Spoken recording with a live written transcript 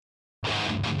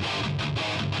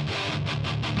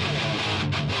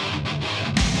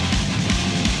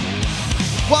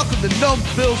Welcome to Numb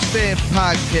Bills Fan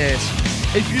Podcast.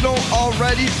 If you don't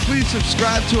already, please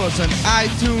subscribe to us on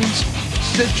iTunes,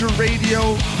 Stitcher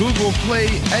Radio, Google Play,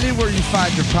 anywhere you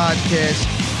find your podcast.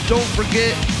 Don't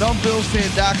forget,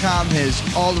 numbbillsfan.com has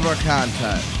all of our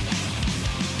content.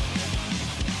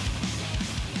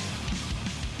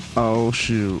 Oh,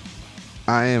 shoot.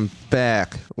 I am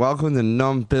back. Welcome to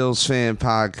Numb Bills Fan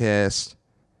Podcast.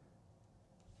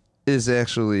 It is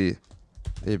actually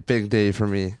a big day for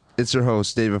me. It's your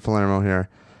host, David Palermo here.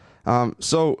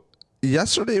 So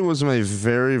yesterday was my this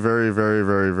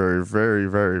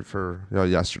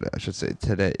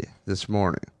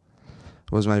morning,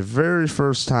 was my very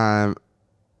first time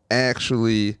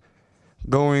actually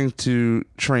going to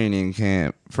training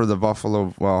camp for the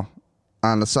Buffalo,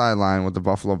 on the sideline with the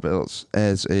Buffalo Bills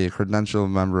as a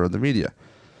credentialed member of the media.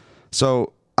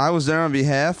 So I was there on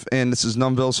behalf, and this is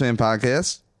Numb Bills Fan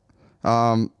Podcast.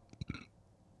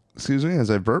 Excuse me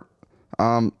as I burp.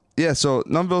 So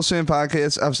Numb Bills Fan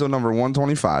Podcast, episode number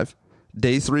 125.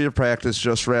 Day 3 of practice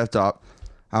just wrapped up.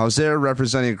 I was there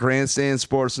representing Grandstand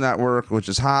Sports Network, which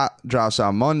is hot. Drops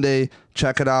out Monday.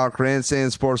 Check it out,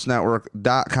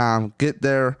 grandstandsportsnetwork.com. Get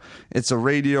there. It's a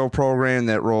radio program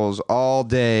that rolls all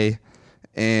day,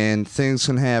 and things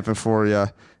can happen for you.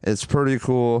 It's pretty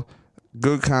cool.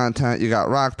 Good content. You got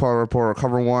Rock Paul Report.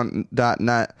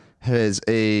 Cover1.net has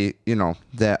a,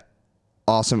 that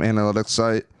awesome analytics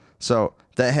site. So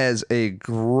that has a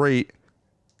great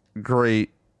breakdown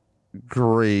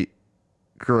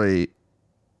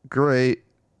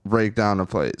of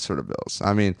plays for the Bills.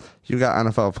 I mean, you got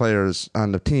NFL players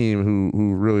on the team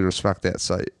who really respect that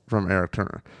site, from Eric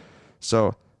Turner.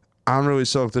 So I'm really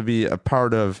stoked to be a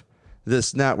part of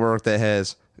this network that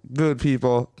has good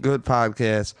people, good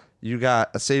podcasts. You got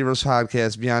a Sabres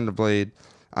podcast, Beyond the Blade.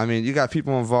 I mean, you got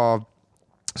people involved.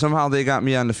 Somehow they got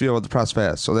me on the field with the press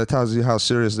pass, so that tells you how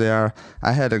serious they are.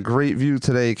 I had a great view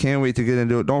today. Can't wait to get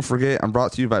into it. Don't forget, I'm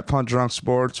brought to you by Punch Drunk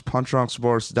Sports,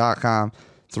 punchdrunksports.com.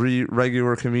 3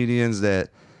 regular comedians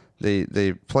that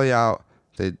they play out.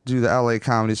 They do the LA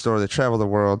Comedy Store. They travel the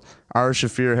world. Ari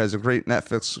Shaffir has a great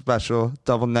Netflix special,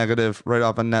 Double Negative, right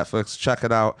up on Netflix. Check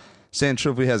it out. Stan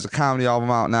Tripoli has a comedy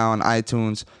album out now on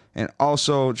iTunes. And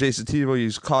also, Jason Tebow, you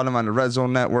caught him on the Red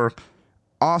Zone Network.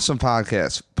 Awesome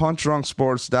podcast.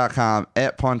 punchdrunksports.com,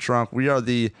 at punchdrunk. We are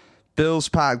the Bills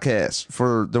podcast,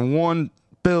 for the one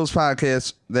Bills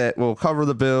podcast that will cover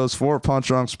the Bills for Punch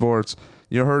Drunk Sports.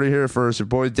 You heard it here first. Your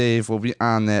boy Dave will be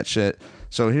on that shit.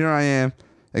 So here I am.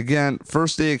 Again,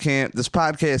 first day of camp. This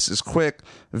podcast is quick,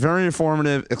 very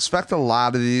informative. Expect a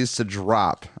lot of these to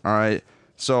drop, all right?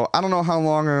 So I don't know how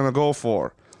long I'm going to go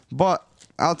for, but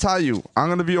I'll tell you, I'm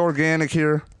going to be organic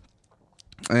here,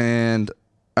 and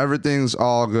everything's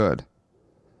all good.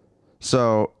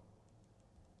 So,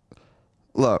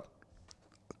 look,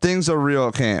 things are real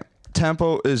at camp.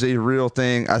 Tempo is a real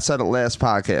thing. I said it last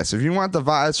podcast. If you want the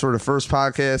vibes for the first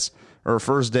podcast or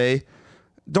first day,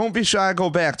 don't be shy. Go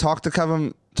back. Talk to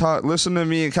Kevin. Listen to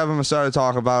me and Kevin Massaro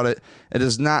talk about it. It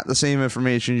is not the same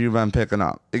information you've been picking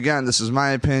up. Again, this is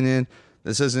my opinion.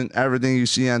 This isn't everything you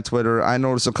see on Twitter. I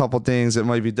noticed a couple things that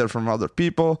might be different from other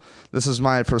people. This is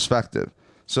my perspective.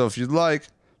 So if you'd like,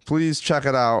 please check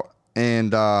it out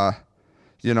and,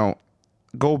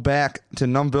 go back to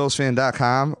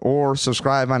numbbillsfan.com or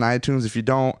subscribe on iTunes if you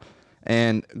don't,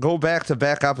 and go back to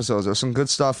back episodes. There's some good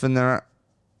stuff in there.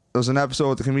 There's an episode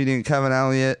with the comedian Kevin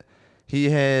Elliott.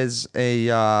 He has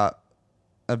a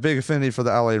big affinity for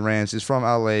the LA Rams. He's from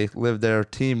LA, lived there,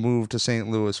 team moved to St.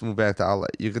 Louis, moved back to LA.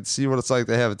 You can see what it's like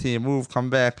to have a team move, come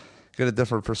back, get a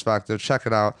different perspective. Check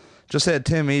it out. Just had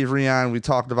Tim Avery on. We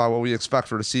talked about what we expect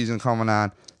for the season coming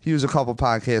on. He was a couple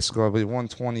podcasts ago, I believe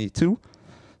 122.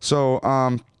 So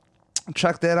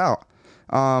check that out.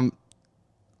 I'm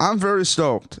very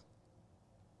stoked.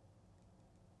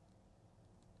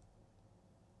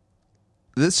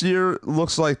 This year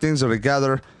looks like things are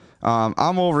together.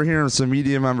 I'm over hearing some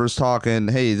media members talking,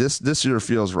 hey, this year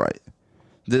feels right.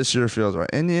 This year feels right.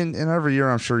 And every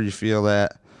year I'm sure you feel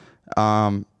that.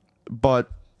 But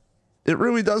it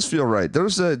really does feel right.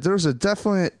 There's a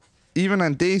definite, even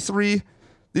on day 3,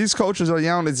 these coaches are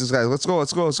yelling at these guys, let's go.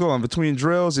 And between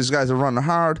drills, these guys are running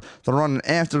hard. They're running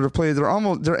after the play.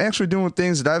 They're actually doing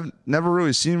things that I've never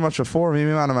really seen much before,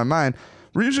 maybe out of my mind.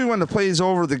 Usually when the play's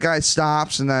over, the guy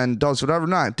stops and then does whatever.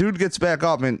 Not. Dude gets back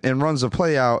up and runs the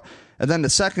play out, and then the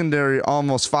secondary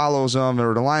almost follows him,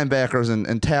 or the linebackers,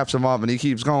 and taps him up, and he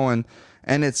keeps going.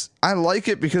 And I like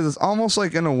it because it's almost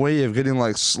like in a way of getting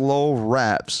like slow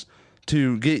reps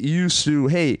to get used to,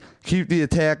 hey, keep the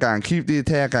attack on, keep the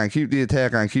attack on, keep the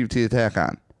attack on, keep the attack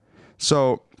on.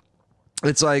 So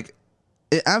it's like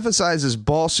it emphasizes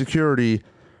ball security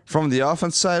from the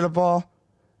offense side of the ball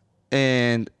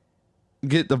and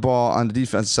get the ball on the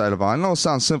defense side of the ball. I know it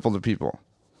sounds simple to people,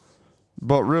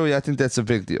 but really I think that's a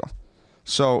big deal.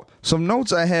 So some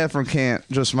notes I have from camp,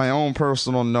 just my own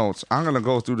personal notes. I'm going to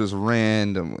go through this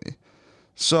randomly.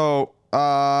 So,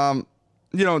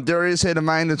 Darius had a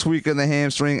minor tweak in the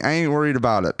hamstring. I ain't worried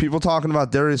about it. People talking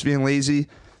about Darius being lazy,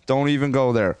 don't even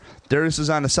go there. Darius is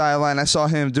on the sideline. I saw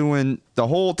him doing the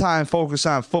whole time focus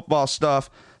on football stuff,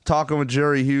 talking with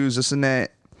Jerry Hughes, this and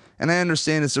that. And I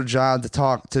understand it's their job to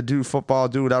talk, to do football,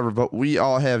 do whatever, but we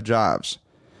all have jobs.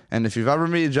 And if you've ever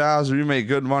made jobs where you make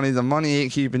good money, the money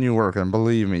ain't keeping you working.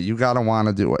 Believe me, you got to want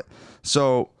to do it.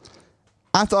 So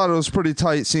I thought it was pretty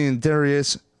tight seeing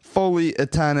Darius fully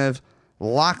attentive,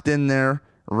 locked in there,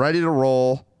 ready to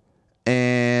roll.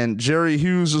 And Jerry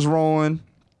Hughes is rolling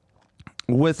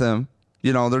with him.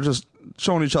 They're just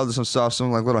showing each other some stuff,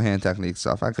 some like little hand technique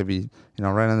stuff. I could be,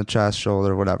 right on the chest,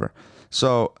 shoulder, whatever.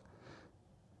 So,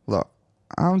 look.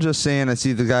 I'm just saying I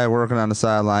see the guy working on the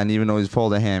sideline even though he's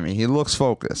pulled a hammy. He looks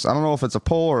focused. I don't know if it's a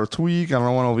pull or a tweak. I don't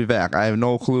know when he'll be back. I have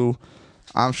no clue.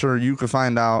 I'm sure you could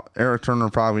find out. Eric Turner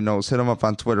probably knows. Hit him up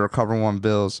on Twitter, Cover One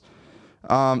Bills.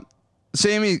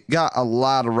 Sammy got a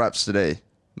lot of reps today.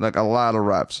 Like a lot of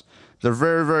reps. They're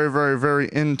very, very, very, very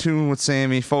in tune with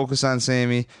Sammy. Focus on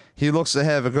Sammy. He looks to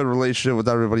have a good relationship with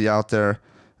everybody out there.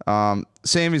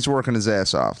 Sammy's working his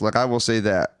ass off. Like I will say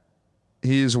that.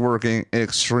 He is working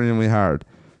extremely hard.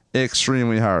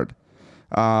 Extremely hard.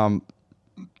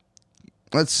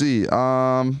 Let's see.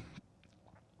 Number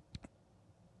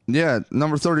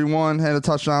 31 had a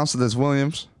touchdown, so that's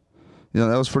Williams.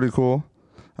 That was pretty cool.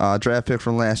 Draft pick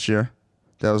from last year.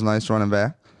 That was nice running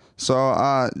back. So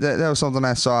that was something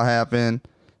I saw happen.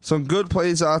 Some good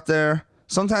plays out there.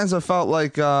 Sometimes I felt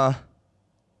like the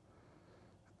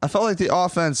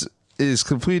offense is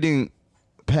completing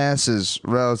passes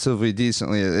relatively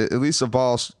decently. At least the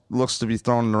ball looks to be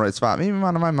thrown in the right spot. Maybe I'm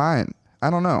out of my mind. I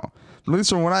don't know. But at least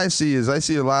from what I see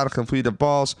a lot of completed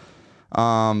balls.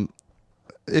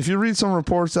 If you read some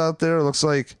reports out there, it looks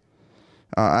like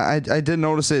I did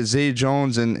notice that Zay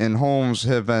Jones and Holmes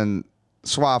have been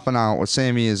swapping out with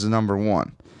Sammy as the number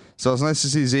one. So it's nice to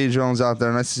see Zay Jones out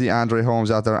there. Nice to see Andre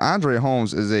Holmes out there. Andre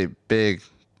Holmes is a big,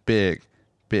 big,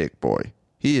 big boy.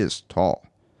 He is tall.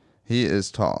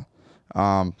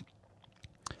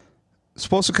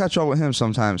 Supposed to catch up with him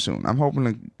sometime soon. I'm hoping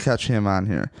to catch him on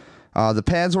here. The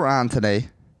pads were on today.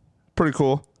 Pretty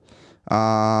cool.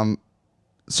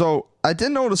 So I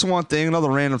did notice one thing, another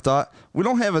random thought. We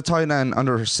don't have a tight end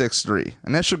under 6'3",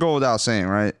 and that should go without saying,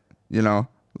 right?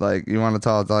 Like you want a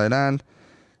tall tight end,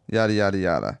 yada, yada,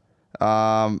 yada.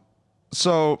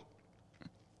 So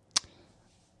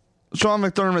Sean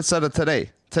McDermott said it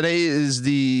today. Today is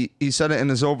he said it in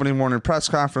his opening morning press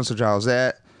conference, which I was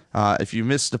at. If you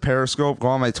missed the Periscope, go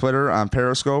on my Twitter on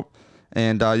Periscope,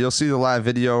 and you'll see the live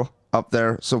video up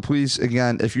there. So please,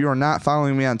 again, if you are not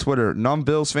following me on Twitter, Numb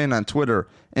Bills Fan on Twitter,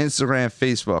 Instagram,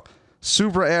 Facebook.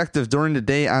 Super active during the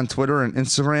day on Twitter and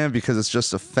Instagram because it's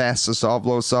just the fastest to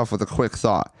upload stuff with a quick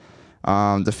thought.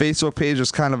 The Facebook page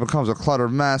just kind of becomes a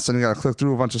cluttered mess, and you got to click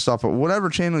through a bunch of stuff. But whatever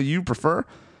channel you prefer,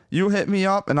 you hit me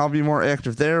up, and I'll be more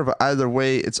active there. But either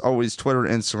way, it's always Twitter,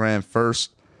 Instagram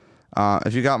first.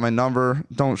 If you got my number,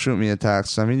 don't shoot me a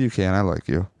text. I mean, you can. I like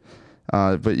you.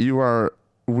 But you are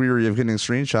weary of getting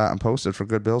screenshot and posted for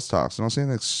good Bills talk. So don't say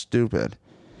anything stupid.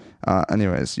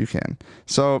 Anyways, you can.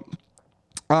 So,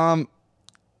 the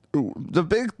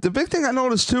big thing I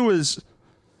noticed too is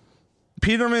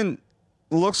Peterman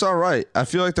looks all right. I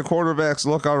feel like the quarterbacks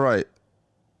look all right.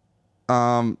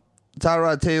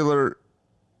 Tyrod Taylor,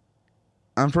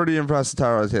 I'm pretty impressed with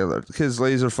Tyrod Taylor. The kid's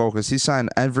laser focused. He signed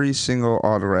every single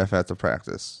autograph after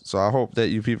practice. So I hope that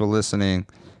you people listening,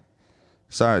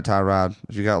 sorry Tyrod,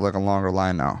 if you got like a longer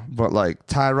line now, but like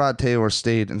Tyrod Taylor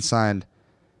stayed and signed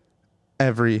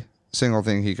every single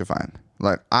thing he could find.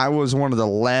 Like I was one of the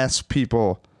last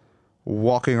people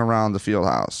walking around the field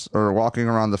house or walking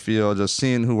around the field, just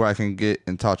seeing who I can get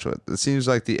in touch with. It seems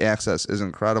like the access is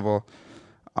incredible.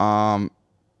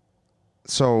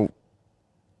 So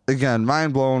again,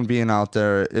 mind blown being out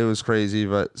there. It was crazy,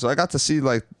 but so I got to see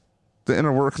like the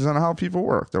inner workings on how people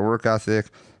work, their work ethic,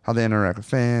 how they interact with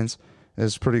fans.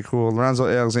 It's pretty cool. Lorenzo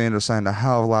Alexander signed a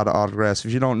hell of a lot of autographs.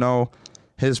 If you don't know,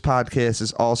 his podcast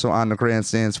is also on the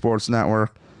Grandstand Sports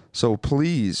Network. So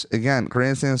please, again,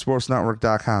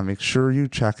 grandstandsportsnetwork.com. Make sure you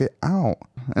check it out.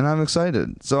 And I'm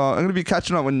excited. So I'm going to be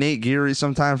catching up with Nate Geary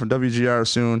sometime from WGR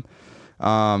soon.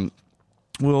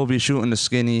 We'll be shooting the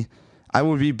skinny. I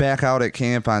will be back out at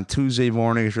camp on Tuesday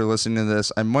morning if you're listening to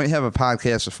this. I might have a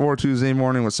podcast before Tuesday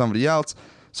morning with somebody else.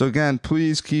 So, again,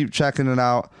 please keep checking it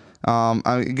out. I'm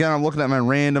looking at my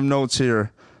random notes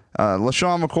here.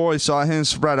 LaShawn McCoy, saw him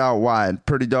spread out wide.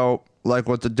 Pretty dope. Like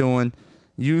what they're doing.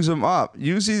 Use them up.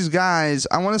 Use these guys.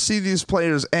 I want to see these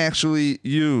players actually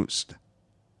used.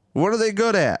 What are they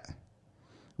good at?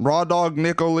 Raw dog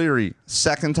Nick O'Leary,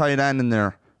 second tight end in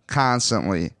there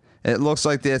constantly. It looks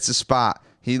like that's a spot.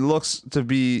 He looks to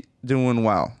be doing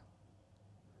well.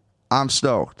 I'm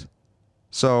stoked.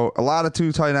 So a lot of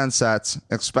 2 tight end sets.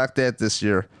 Expect that this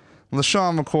year.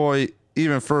 LaShawn McCoy,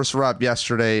 even first rep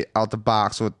yesterday out the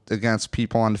box against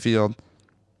people on the field,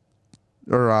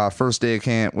 or first day of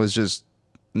camp, was just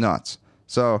nuts.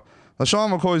 So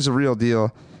LaShawn McCoy's a real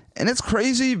deal. And it's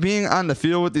crazy being on the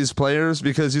field with these players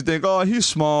because you think, oh, he's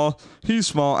small.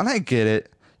 And I get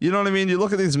it. You know what I mean? You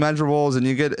look at these measurables and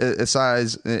you get a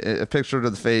size, a picture to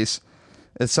the face,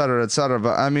 et cetera, et cetera.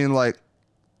 But I mean, like,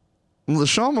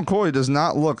 LaShawn McCoy does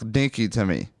not look dinky to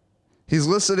me. He's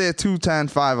listed at 210,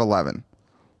 5'11".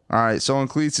 All right, so in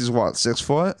cleats, he's what, 6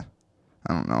 foot?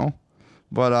 I don't know.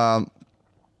 But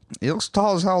he looks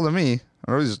tall as hell to me.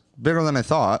 Or he's bigger than I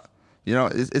thought. You know,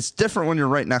 it's different when you're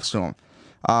right next to him.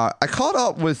 I caught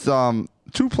up with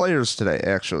 2 players today,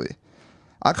 actually.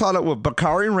 I caught up with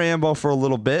Bakari Rambo for a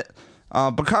little bit.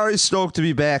 Bakari's stoked to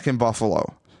be back in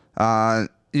Buffalo.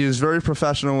 He was very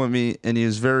professional with me, and he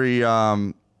was very,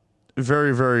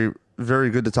 very, very, very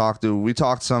good to talk to. We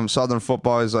talked some Southern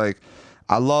football. He's like,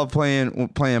 I love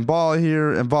playing ball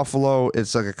here in Buffalo.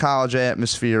 It's like a college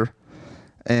atmosphere,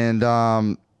 and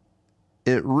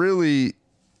he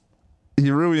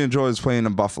really enjoys playing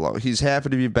in Buffalo. He's happy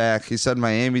to be back. He said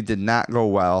Miami did not go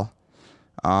well,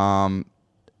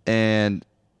 and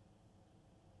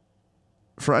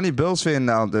for any Bills fan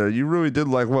out there, you really did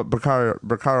like what Bakari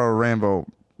Rambo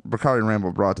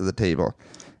brought to the table.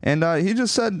 And he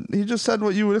just said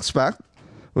what you would expect,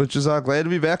 which is glad to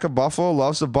be back at Buffalo,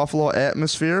 loves the Buffalo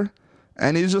atmosphere,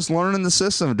 and he's just learning the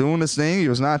system, doing his thing. He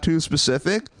was not too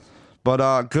specific,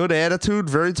 but good attitude,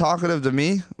 very talkative to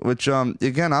me, which,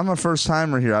 again, I'm a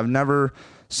first-timer here. I've never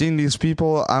seen these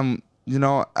people. I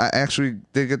actually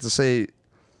did get to say,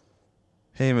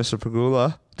 hey, Mr.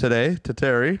 Pagula, today to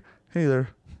Terry. Hey there.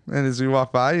 And as we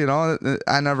walk by,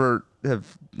 I never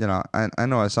have, I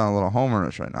know I sound a little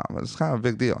homerish right now, but it's kind of a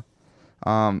big deal.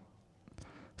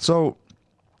 So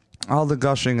all the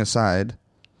gushing aside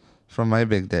from my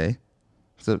big day,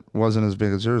 that wasn't as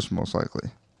big as yours, most likely.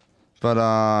 But,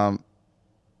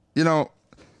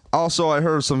 also I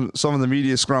heard some of the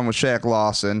media scrum with Shaq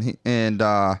Lawson, and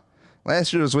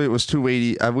last year's weight was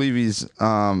 280. I believe he's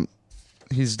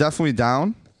definitely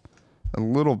down a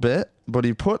little bit, but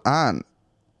he put on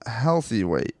healthy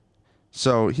weight.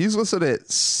 So he's listed at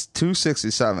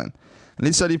 267, and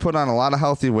he said he put on a lot of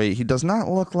healthy weight. He does not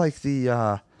look like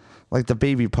the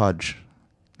baby Pudge.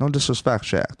 No disrespect,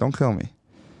 Shaq. Don't kill me.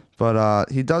 But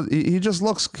he does. He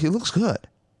looks good.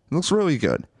 He looks really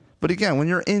good. But again, when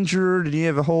you're injured and you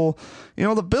have a whole,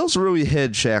 the Bills really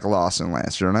hid Shaq Lawson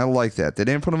last year, and I like that. They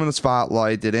didn't put him in the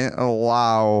spotlight. They didn't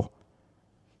allow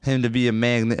him to be a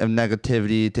magnet of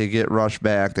negativity, to get rushed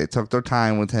back. They took their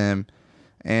time with him.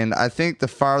 And I think the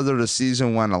farther the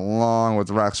season went along with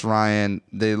Rex Ryan,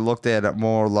 they looked at it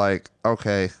more like,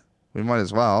 okay, we might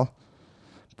as well.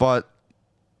 But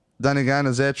then again,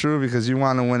 is that true? Because you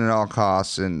want to win at all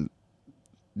costs, and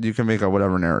you can make up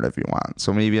whatever narrative you want.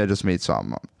 So maybe I just made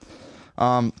something up.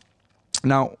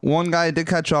 Now, one guy I did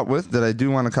catch up with that I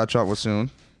do want to catch up with soon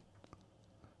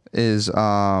is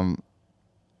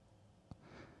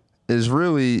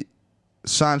really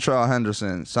Santrell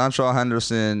Henderson. Santrell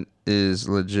Henderson is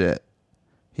legit.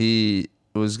 He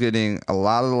was getting a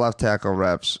lot of the left tackle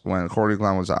reps when Cordy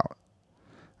Glenn was out.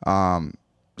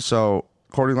 So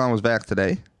Cordy Glenn was back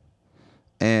today.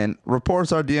 And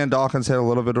reports are Dean Dawkins had a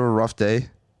little bit of a rough day.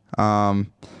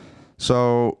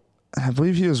 So I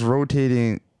believe he was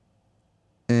rotating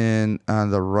in on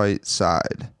the right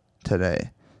side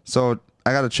today. So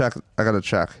I got to check.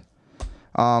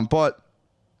 But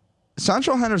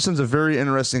Santrell Henderson's a very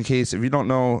interesting case. If you don't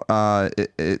know, I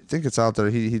think it's out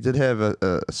there. He did have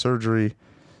a surgery,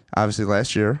 obviously,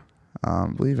 last year. I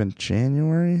believe in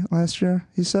January last year,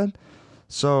 he said.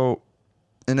 So,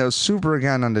 and it was super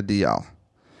again on the DL.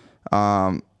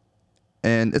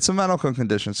 And it's a medical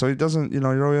condition, so he doesn't, you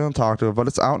really don't talk to it, but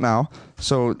it's out now.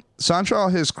 So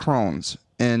Santrell has Crohn's,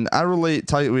 and I relate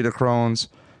tightly to Crohn's.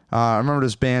 I remember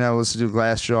this band I listened to,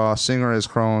 Glassjaw. Singer has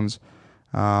Crohn's.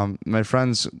 My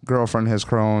friend's girlfriend has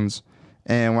Crohn's.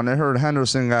 And when I heard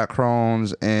Henderson got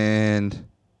Crohn's and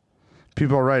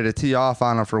people are ready to tee off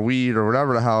on him for weed or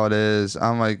whatever the hell it is.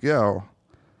 I'm like, yo,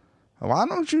 why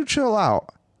don't you chill out?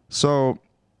 So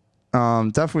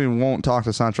definitely won't talk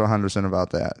to Central Henderson about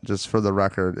that. Just for the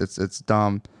record, it's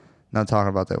dumb not talking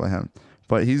about that with him.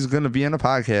 But he's going to be in a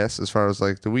podcast as far as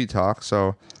like the weed talk.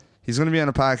 So he's going to be on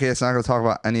a podcast. Not going to talk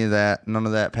about any of that, none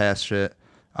of that past shit,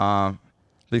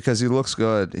 because he looks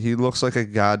good. He looks like a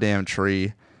goddamn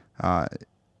tree.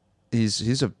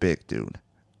 He's a big dude.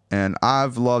 And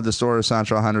I've loved the story of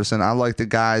Central Henderson. I like the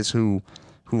guys who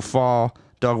fall.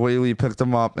 Doug Whaley picked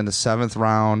him up in the 7th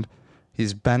round.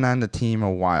 He's been on the team a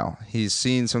while. He's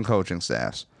seen some coaching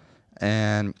staffs.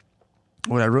 And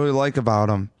what I really like about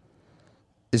him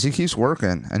is he keeps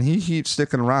working and he keeps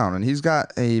sticking around. And he's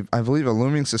got I believe, a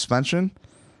looming suspension.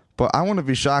 But I wouldn't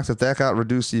be shocked if that got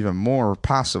reduced even more,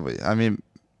 possibly. I mean,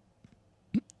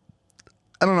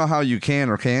 I don't know how you can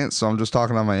or can't, so I'm just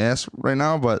talking on my ass right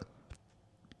now, but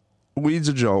weed's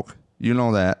a joke. You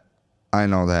know that. I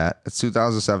know that. It's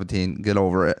 2017. Get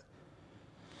over it.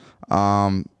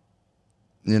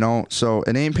 You know, so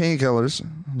it ain't painkillers,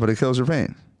 but it kills your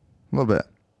pain. A little bit.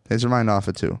 Takes your mind off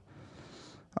it, too.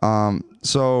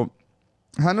 So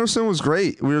Henderson was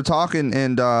great. We were talking,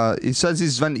 and he says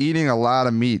he's been eating a lot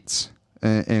of meats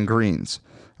and greens.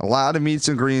 A lot of meats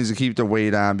and greens to keep the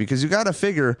weight on, because you got to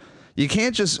figure you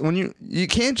can't just you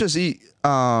can't just eat.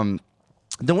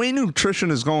 The way nutrition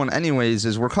is going, anyways,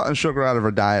 is we're cutting sugar out of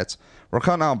our diets. We're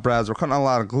cutting out breads. We're cutting out a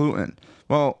lot of gluten.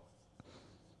 Well,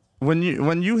 when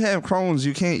you have Crohn's,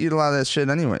 you can't eat a lot of that shit,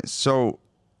 anyways. So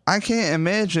I can't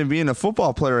imagine being a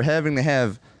football player having to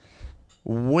have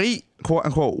weight, quote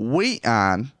unquote, weight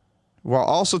on, while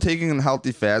also taking in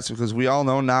healthy fats, because we all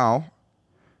know now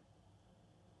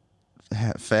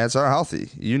fats are healthy.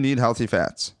 You need healthy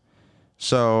fats.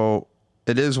 So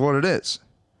it is what it is.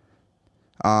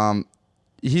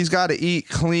 He's got to eat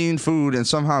clean food and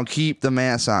somehow keep the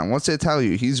mass on. What's they tell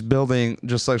you? He's building,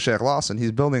 just like Shaq Lawson,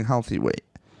 he's building healthy weight.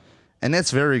 And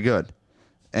that's very good.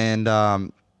 And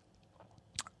at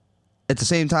the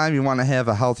same time, you want to have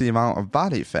a healthy amount of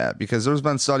body fat, because there's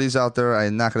been studies out there.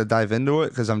 I'm not going to dive into it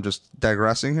because I'm just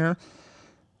digressing here.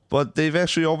 But they've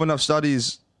actually opened up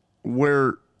studies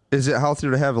where is it healthier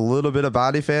to have a little bit of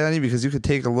body fat on you, because you could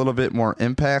take a little bit more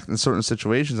impact in certain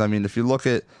situations. I mean, if you look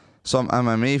at some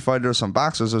MMA fighters, some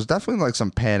boxers, there's definitely like some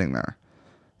padding there.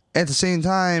 At the same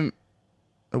time,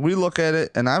 we look at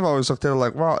it, and I've always looked at it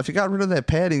like, well, if you got rid of that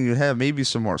padding, you'd have maybe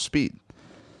some more speed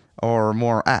or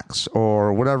more X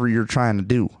or whatever you're trying to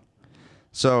do.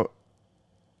 So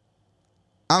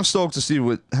I'm stoked to see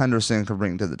what Henderson can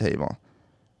bring to the table.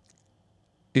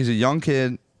 He's a young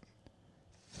kid.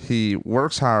 He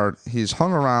works hard. He's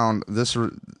hung around this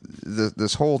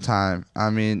whole time.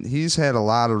 I mean, he's had a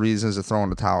lot of reasons to throw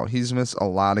in the towel. He's missed a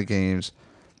lot of games.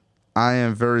 I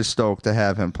am very stoked to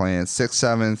have him playing.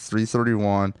 6'7",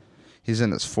 331. He's in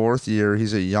his 4th year.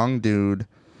 He's a young dude.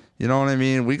 You know what I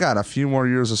mean? We got a few more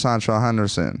years of Central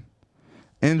Henderson.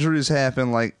 Injuries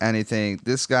happen like anything.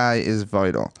 This guy is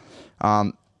vital.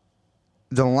 The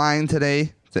line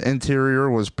today, the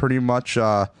interior, was pretty much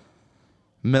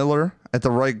Miller at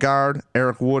the right guard,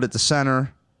 Eric Wood at the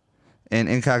center, and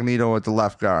Incognito at the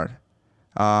left guard.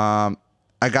 I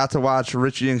got to watch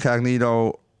Richie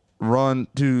Incognito run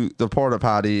to the porta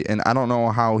potty, and I don't know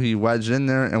how he wedged in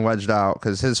there and wedged out,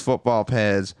 because his football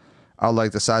pads are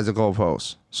like the size of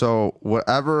goalposts. So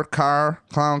whatever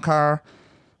clown car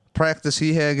practice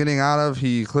he had getting out of,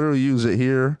 he clearly used it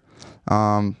here.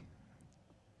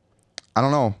 I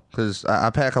don't know, because I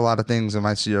pack a lot of things in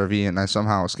my CRV and I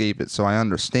somehow escape it, so I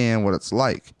understand what it's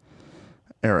like,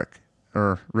 Eric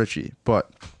or Richie. But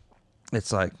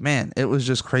it's like, man, it was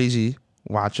just crazy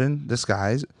watching this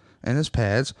guy's and his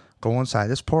pads go inside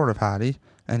this porta potty,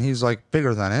 and he's like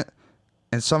bigger than it,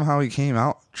 and somehow he came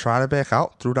out, tried to back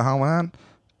out, threw the helmet on,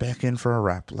 back in for a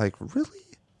rep. Like, really?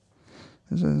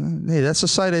 Hey, that's the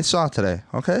sight I saw today,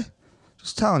 okay?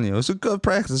 Just telling you, it was a good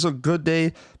practice. It was a good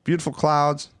day, beautiful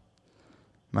clouds.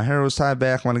 My hair was tied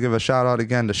back. I want to give a shout out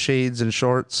again to Shades and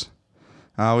Shorts.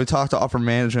 We talked to upper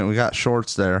management. We got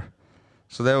shorts there,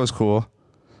 so that was cool.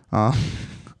 Yeah,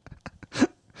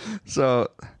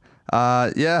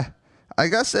 I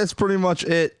guess that's pretty much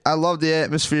it. I love the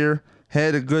atmosphere.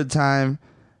 Had a good time.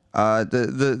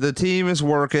 The team is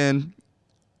working.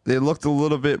 They looked a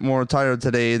little bit more tired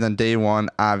today than day one,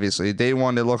 obviously. Day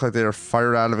one, they looked like they were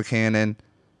fired out of a cannon.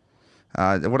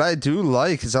 What I do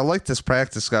like is I like this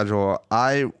practice schedule.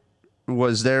 I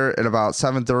was there at about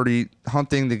 7:30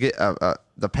 hunting to get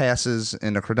the passes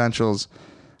and the credentials.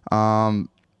 And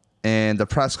the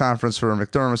press conference for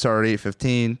McDermott started at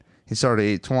 8:15. He started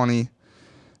at 8:20.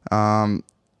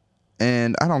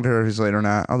 And I don't care if he's late or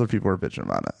not. Other people are bitching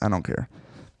about it. I don't care.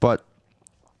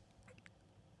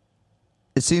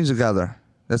 it seems together.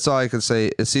 That's all I can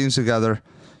say. It seems together.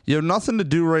 You have nothing to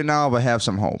do right now but have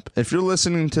some hope. If you're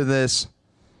listening to this,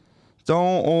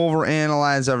 don't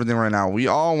overanalyze everything right now. We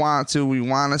all want to. We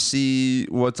want to see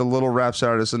what the little reps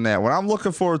are, this and that. What I'm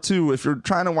looking for, too, if you're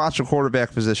trying to watch a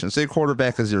quarterback position, say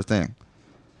quarterback is your thing,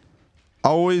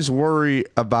 always worry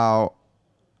about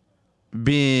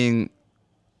being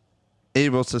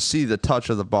able to see the touch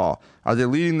of the ball. Are they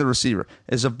leading the receiver?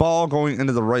 Is the ball going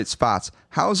into the right spots?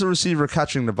 How is the receiver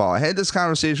catching the ball? I had this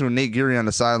conversation with Nate Geary on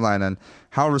the sideline on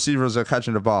how receivers are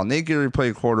catching the ball. Nate Geary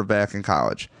played quarterback in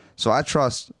college, so I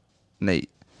trust Nate.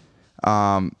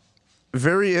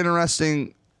 Very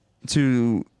interesting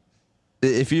to,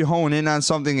 if you hone in on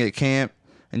something at camp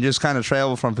and just kind of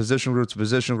travel from position group to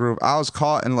position group. I was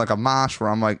caught in like a mosh where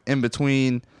I'm like in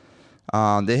between.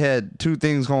 They had two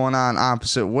things going on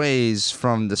opposite ways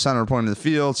from the center point of the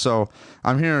field. So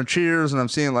I'm hearing cheers and I'm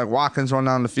seeing like Watkins run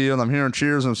down the field. I'm hearing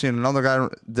cheers and I'm seeing another guy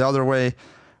the other way.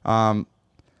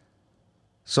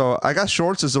 So I guess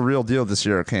Shorts is the real deal this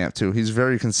year at camp too. He's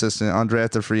very consistent,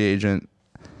 undrafted free agent.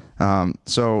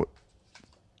 So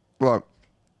look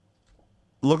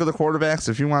at the quarterbacks.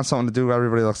 If you want something to do,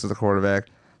 everybody looks at the quarterback.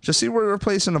 Just see where they're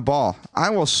placing the ball. I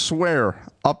will swear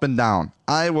up and down.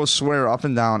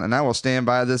 And I will stand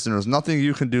by this, and there's nothing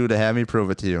you can do to have me prove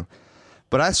it to you.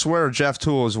 But I swear Jeff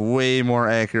Toole is way more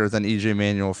accurate than E.J.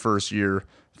 Manuel first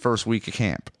week of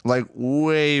camp. Like,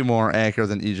 way more accurate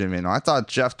than E.J. Manuel. I thought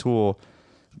Jeff Toole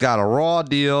got a raw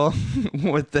deal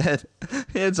with that.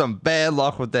 He had some bad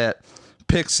luck with that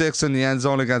pick six in the end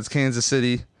zone against Kansas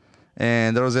City.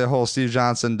 And there was that whole Steve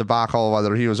Johnson debacle,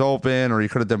 whether he was open or he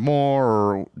could have did more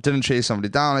or didn't chase somebody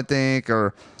down, I think,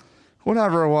 or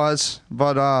whatever it was.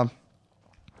 But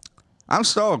I'm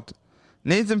stoked.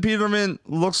 Nathan Peterman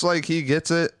looks like he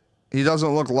gets it. He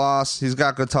doesn't look lost. He's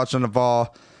got good touch on the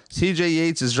ball. TJ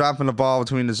Yates is dropping the ball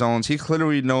between the zones. He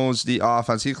clearly knows the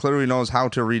offense. He clearly knows how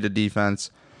to read a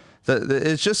defense.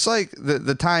 It's just like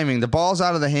the timing. The ball's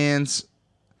out of the hands.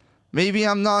 Maybe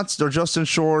I'm nuts. They're just in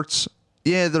shorts.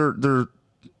 Yeah,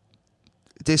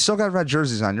 they still got red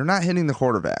jerseys on. You're not hitting the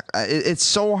quarterback. It's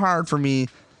so hard for me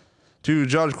to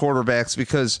judge quarterbacks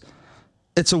because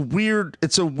it's a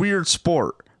weird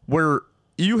sport where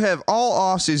you have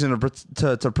all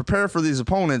offseason to prepare for these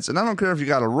opponents, and I don't care if you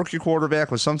got a rookie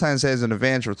quarterback, which sometimes has an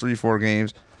advantage for 3-4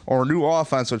 games, or a new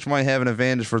offense, which might have an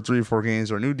advantage for 3-4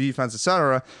 games, or a new defense,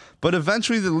 etc. But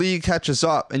eventually the league catches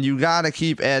up, and you got to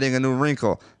keep adding a new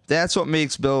wrinkle. That's what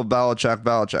makes Bill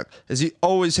Belichick, is he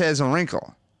always has a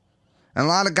wrinkle. And a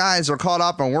lot of guys are caught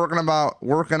up and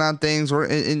working on things,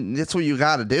 and that's what you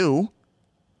got to do.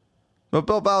 But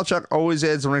Bill Belichick always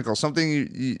adds a wrinkle,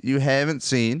 something you haven't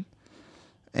seen,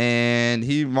 and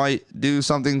he might do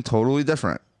something totally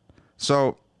different.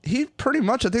 So he pretty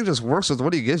much, I think, just works with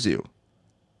what he gives you.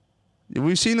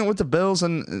 We've seen it with the Bills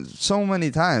and so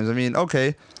many times. I mean,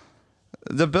 okay,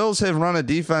 the Bills have run a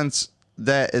defense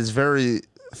that is very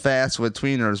fast with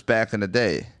tweeners back in the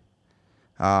day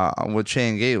with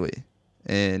Chan Gailey,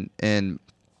 and it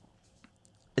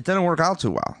didn't work out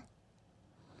too well.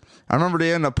 I remember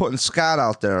they ended up putting Scott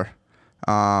out there.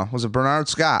 Was it Bernard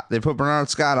Scott? They put Bernard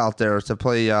Scott out there to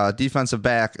play defensive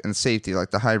back and safety,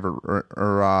 like the hybrid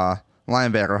or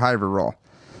linebacker hybrid role.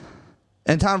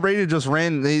 And Tom Brady just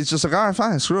ran. He's just like, all right,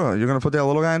 fine, screw it. You're going to put that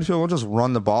little guy in the field? We'll just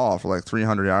run the ball for like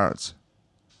 300 yards.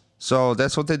 So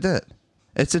that's what they did.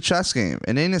 It's a chess game.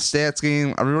 It ain't a stats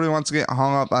game. Everybody wants to get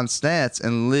hung up on stats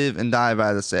and live and die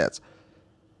by the stats.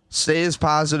 Stay as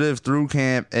positive through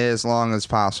camp as long as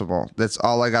possible. That's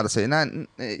all I got to say. Not,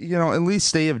 at least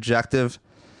stay objective.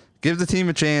 Give the team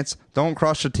a chance. Don't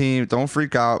crush the team. Don't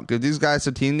freak out. Give these guys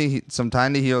some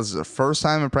time to heal. This is the first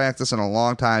time in practice in a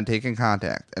long time taking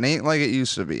contact. It ain't like it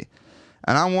used to be.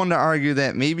 And I want to argue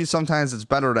that maybe sometimes it's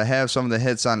better to have some of the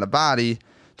hits on the body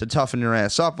to toughen your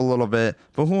ass up a little bit.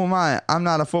 But who am I? I'm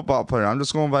not a football player. I'm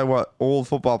just going by what old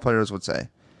football players would say.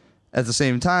 At the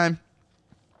same time,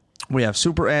 we have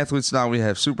super athletes now. We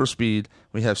have super speed.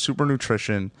 We have super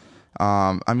nutrition.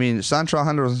 Santrell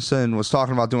Henderson was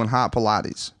talking about doing hot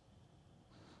Pilates.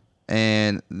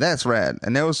 And that's rad.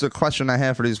 And that was the question I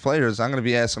have for these players. I'm going to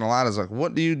be asking a lot is like,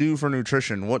 what do you do for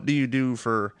nutrition? What do you do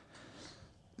for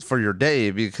your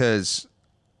day? Because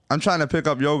I'm trying to pick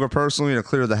up yoga personally to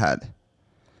clear the head.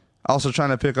 Also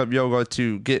trying to pick up yoga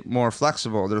to get more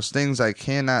flexible. There's things I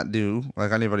cannot do,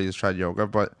 like anybody who's tried yoga,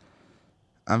 but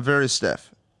I'm very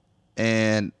stiff.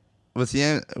 And with the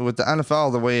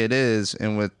NFL the way it is,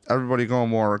 and with everybody going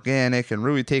more organic and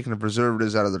really taking the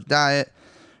preservatives out of their diet,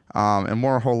 and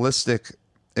more holistic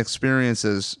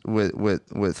experiences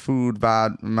with food,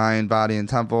 mind, body, and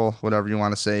temple, whatever you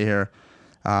want to say here,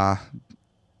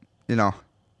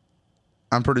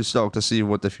 I'm pretty stoked to see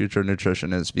what the future of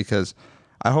nutrition is, because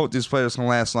I hope these players can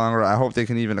last longer. I hope they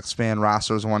can even expand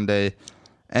rosters one day.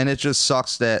 And it just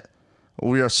sucks that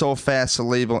we are so fast to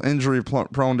label injury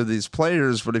prone to these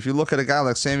players. But if you look at a guy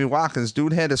like Sammy Watkins,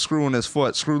 dude had a screw in his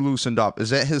foot, screw loosened up. Is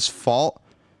that his fault?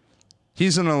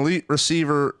 He's an elite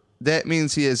receiver. That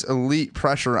means he has elite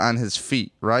pressure on his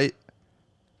feet, right?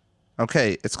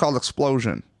 Okay, it's called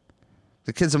explosion.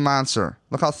 The kid's a monster.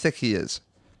 Look how thick he is.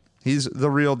 He's the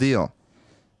real deal.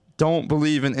 Don't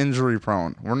believe in injury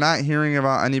prone. We're not hearing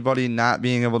about anybody not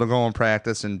being able to go and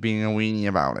practice and being a weenie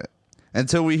about it.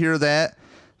 Until we hear that,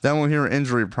 then we'll hear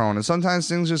injury prone. And sometimes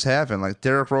things just happen. Like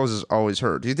Derrick Rose is always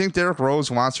hurt. Do you think Derrick Rose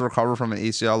wants to recover from an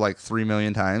ACL like 3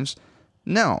 million times?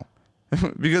 No.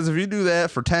 Because if you do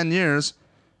that for 10 years,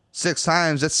 6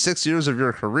 times, that's 6 years of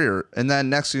your career. And then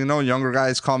next thing you know, younger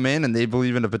guys come in and they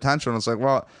believe in the potential. And it's like,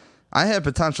 well, I have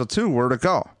potential too. Where'd it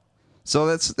go? So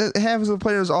that happens with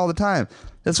players all the time.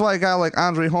 That's why a guy like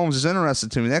Andre Holmes is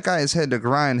interested to me. That guy has had to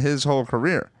grind his whole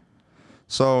career.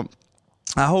 So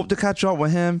I hope to catch up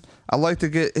with him. I'd like to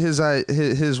get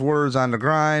his words on the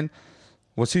grind.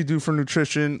 What's he do for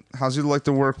nutrition? How's he like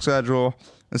the work schedule?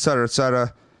 Et cetera, et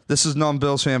cetera. This is Numb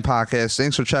Bills Fan Podcast.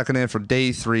 Thanks for checking in for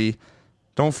day 3.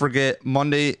 Don't forget,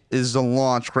 Monday is the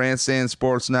launch,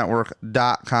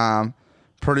 grandstandsportsnetwork.com.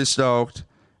 Pretty stoked.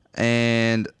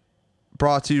 And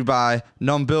brought to you by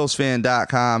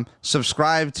numbbillsfan.com.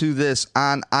 Subscribe to this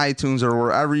on iTunes or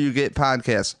wherever you get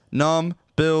podcasts. Numb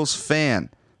Bills Fan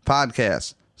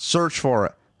Podcast. Search for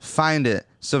it. Find it.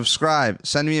 Subscribe.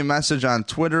 Send me a message on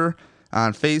Twitter,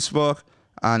 on Facebook,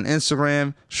 on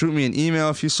Instagram. Shoot me an email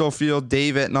if you so feel.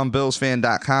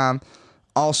 Dave@numbbillsfan.com.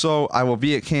 Also, I will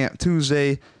be at camp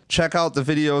Tuesday. Check out the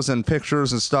videos and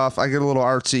pictures and stuff. I get a little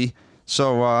artsy.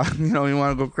 So, you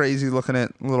want to go crazy looking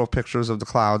at little pictures of the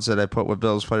clouds that I put with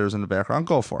Bills players in the background,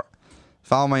 go for it.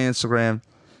 Follow my Instagram.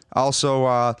 Also,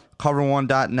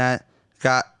 cover1.net.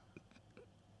 Got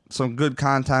some good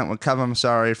content with Kevin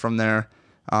Massari from there.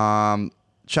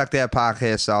 Check that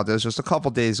podcast out. There's just a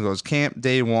couple days ago. It's camp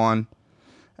day 1.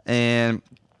 And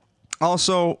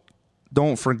also,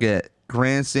 don't forget,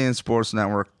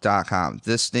 grandstandsportsnetwork.com.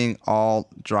 This thing all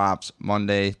drops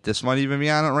Monday. This might even be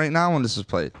on it right now when this is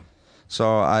played.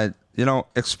 So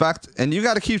expect, and you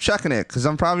got to keep checking it, because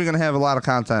I'm probably going to have a lot of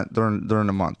content during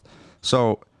the month.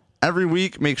 So every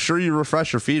week, make sure you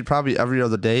refresh your feed probably every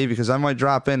other day, because I might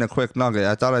drop in a quick nugget.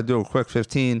 I thought I'd do a quick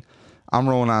 15. I'm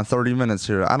rolling on 30 minutes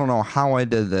here. I don't know how I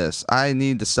did this. I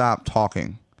need to stop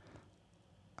talking.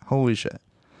 Holy shit.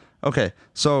 Okay,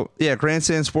 so yeah,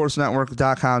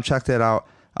 grandstandsportsnetwork.com. Check that out.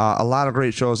 A lot of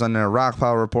great shows on there. Rock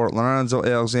Power Report. Lorenzo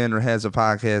Alexander has a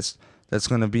podcast that's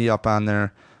going to be up on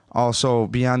there. Also,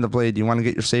 Beyond the Blade, you want to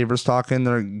get your Sabres talk in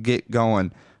there, get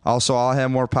going. Also, I'll have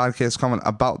more podcasts coming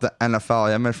about the NFL.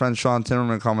 I have my friend Sean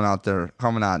Timmerman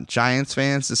coming on. Giants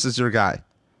fans, this is your guy.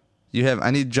 You have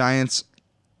any Giants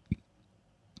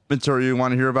material you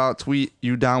want to hear about, tweet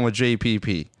you down with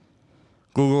JPP.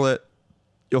 Google it.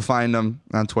 You'll find them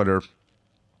on Twitter.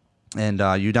 And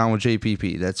you down with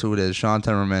JPP. That's who it is, Sean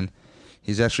Timmerman.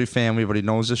 He's actually family, but he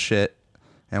knows his shit.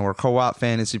 And we're co-op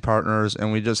fantasy partners,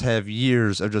 and we just have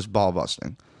years of just ball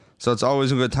busting. So it's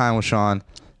always a good time with Sean.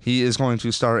 He is going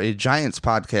to start a Giants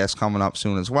podcast coming up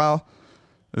soon as well.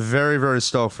 Very, very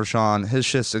stoked for Sean. His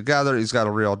shit's together. He's got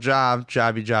a real job.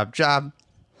 Job.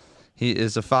 He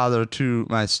is the father to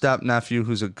my step-nephew,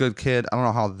 who's a good kid. I don't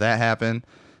know how that happened,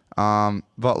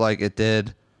 but, it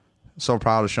did. So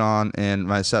proud of Sean and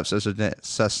my stepsister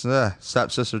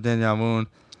Danielle Moon.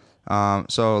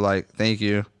 Thank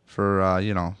you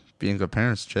for, being good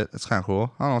parents. Shit, that's kind of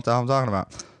cool. I don't know what the hell I'm talking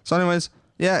about. So anyways,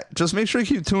 yeah, just make sure you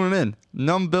keep tuning in.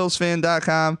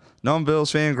 NumbBillsFan.com,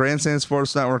 NumbBillsFan,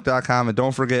 GrandstandSportsNetwork.com, and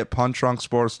don't forget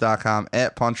PunchdrunkSports.com,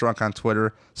 @Punchdrunk on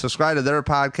Twitter. Subscribe to their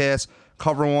podcast,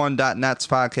 Cover1.net's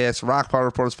podcast, Rock Power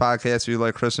Reports podcast. If you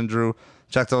like Chris and Drew,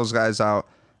 check those guys out.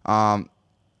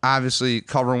 Obviously,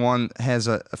 Cover One has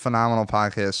a phenomenal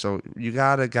podcast, so you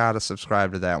gotta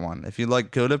subscribe to that one. If you like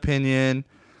good opinion,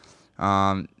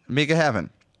 make it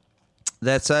happen.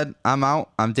 That said, I'm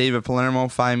out. I'm David Palermo.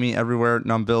 Find me everywhere.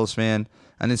 Numb Bills Fan.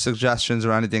 Any suggestions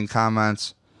or anything,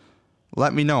 comments,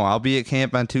 let me know. I'll be at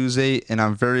camp on Tuesday, and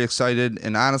I'm very excited.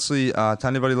 And honestly, to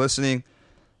anybody listening,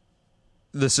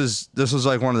 this was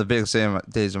like one of the biggest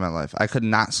days of my life. I could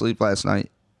not sleep last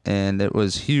night. And it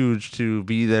was huge to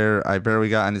be there. I barely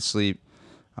got any sleep.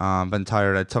 Been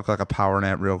tired. I took a power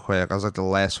nap real quick. I was the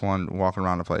last one walking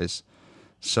around the place.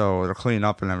 So they're cleaning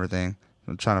up and everything.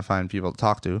 I'm trying to find people to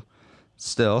talk to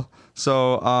still.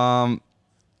 So,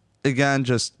 again,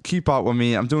 just keep up with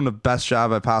me. I'm doing the best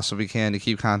job I possibly can to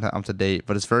keep content up to date.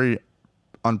 But it's very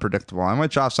unpredictable. I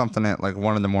might drop something at like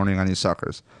 1 a.m. on you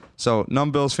suckers. So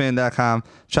numbillsfan.com.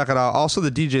 Check it out. Also,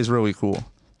 the DJ's really cool.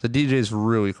 The DJ's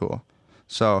really cool.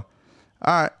 So,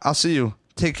 all right. I'll see you.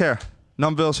 Take care.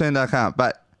 numbillsfan.com.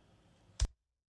 Bye.